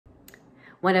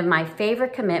One of my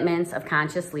favorite commitments of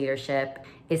conscious leadership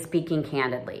is speaking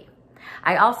candidly.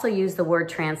 I also use the word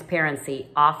transparency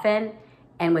often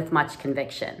and with much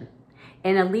conviction.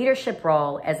 In a leadership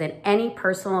role, as in any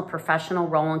personal or professional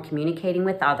role in communicating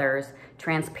with others,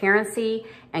 transparency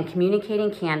and communicating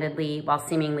candidly, while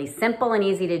seemingly simple and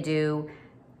easy to do,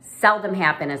 seldom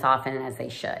happen as often as they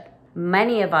should.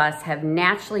 Many of us have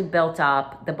naturally built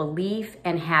up the belief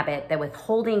and habit that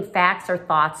withholding facts or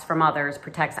thoughts from others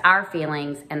protects our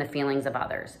feelings and the feelings of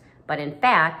others. But in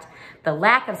fact, the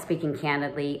lack of speaking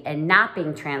candidly and not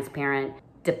being transparent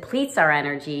depletes our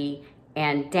energy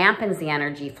and dampens the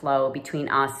energy flow between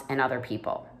us and other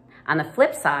people. On the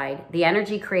flip side, the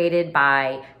energy created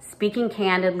by speaking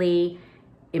candidly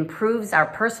improves our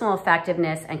personal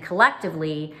effectiveness and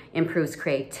collectively improves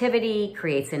creativity,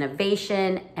 creates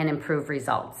innovation, and improved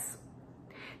results.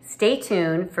 Stay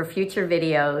tuned for future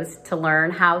videos to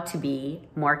learn how to be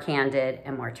more candid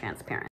and more transparent.